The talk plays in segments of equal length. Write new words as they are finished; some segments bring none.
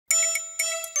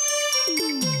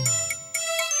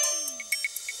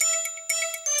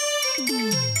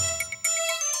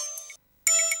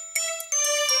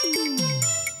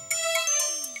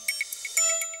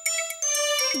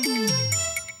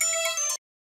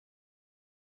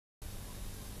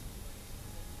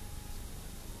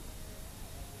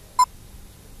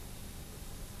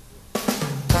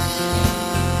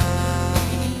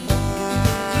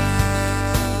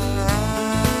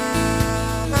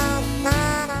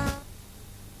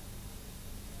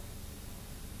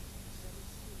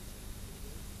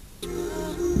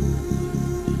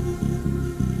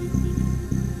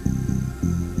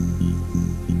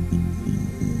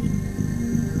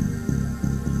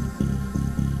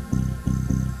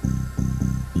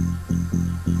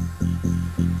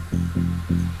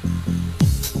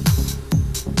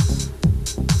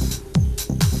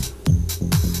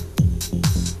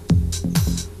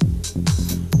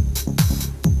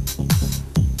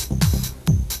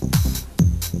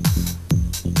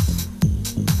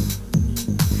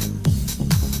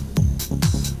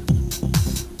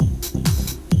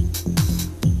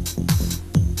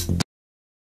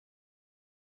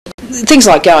Things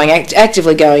like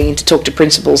actively going in to talk to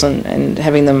principals and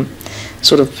having them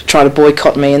sort of try to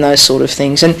boycott me and those sort of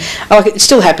things. And it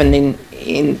still happened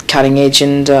in Cutting Edge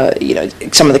and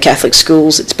some of the Catholic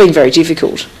schools. It's been very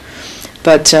difficult,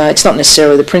 but it's not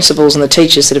necessarily the principals and the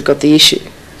teachers that have got the issue.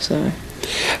 So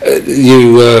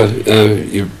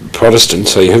you're Protestant,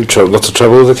 so you have lots of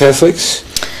trouble with the Catholics?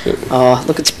 Oh,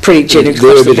 look, it's pretty general.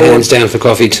 They're a bit hands down for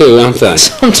coffee too, aren't they?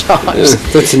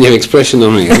 Sometimes. That's a new expression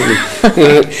on me.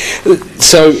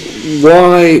 So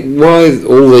why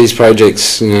all these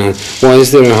projects? Why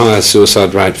is there a higher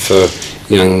suicide rate for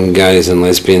young gays and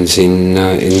lesbians in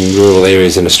rural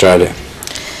areas in Australia?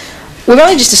 We've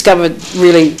only just discovered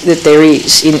really that there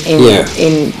is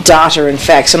in data and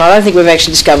facts, and I don't think we've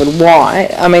actually discovered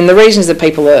why. I mean, the reasons that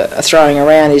people are throwing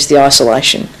around is the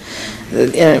isolation.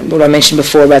 What I mentioned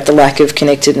before about the lack of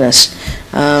connectedness.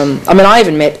 I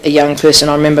even met a young person,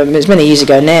 I remember it was many years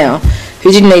ago now,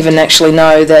 who didn't even actually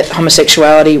know that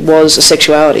homosexuality was a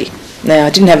sexuality. Now,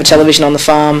 didn't have a television on the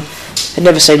farm, had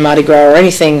never seen Mardi Gras or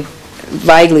anything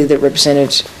vaguely that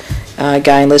represented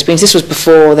gay and lesbians. This was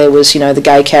before there was, the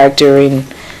gay character in,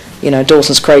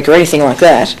 Dawson's Creek or anything like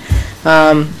that.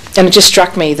 And it just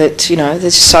struck me that,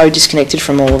 they're so disconnected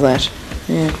from all of that.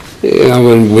 Yeah. Yeah,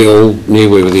 we all knew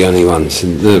we were the only ones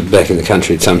back in the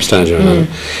country at some stage or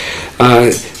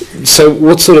another. So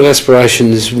what sort of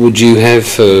aspirations would you have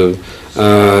for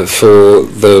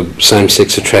the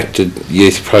same-sex attracted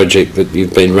youth project that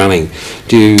you've been running?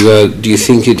 Do you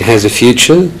think it has a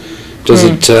future? Does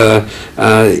it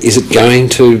is it going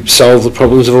to solve the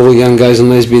problems of all the young gays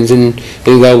and lesbians in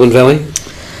Goulburn Valley?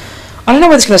 I don't know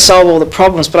whether it's going to solve all the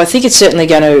problems, but I think it's certainly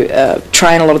going to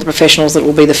train a lot of the professionals that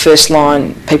will be the first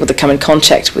line people that come in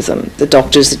contact with them, the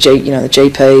doctors, the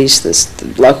GPs,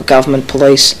 the local government,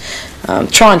 police.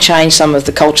 Try and change some of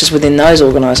the cultures within those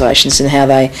organisations and how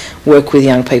they work with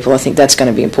young people. I think that's going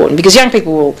to be important because young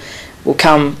people will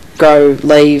come, go,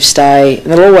 leave, stay, and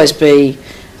there'll always be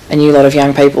a new lot of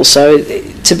young people. So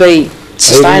to be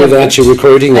sustainable. Even without you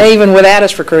recruiting them? Even without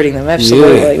us recruiting them,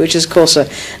 absolutely, which is, of course,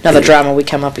 another drama we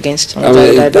come up against on a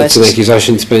day-to-day basis. That's an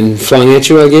accusation that's been flung at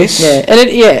you, I guess?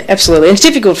 Yeah, absolutely. And it's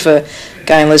difficult for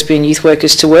gay and lesbian youth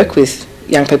workers to work with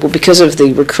young people because of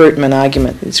the recruitment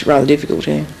argument. It's rather difficult,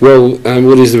 yeah. Well,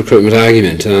 what is the recruitment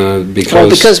argument?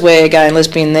 Because we're gay and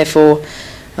lesbian, therefore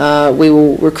we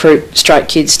will recruit straight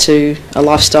kids to a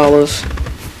lifestyle of...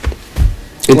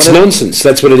 It's nonsense,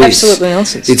 that's what it is. Absolutely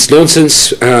nonsense.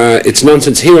 It's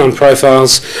nonsense here on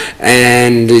Profiles,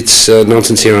 and it's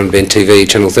nonsense here on Ben TV,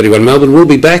 Channel 31 Melbourne. We'll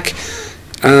be back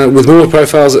with more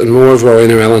Profiles and more of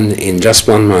Rowena Allen in just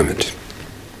one moment.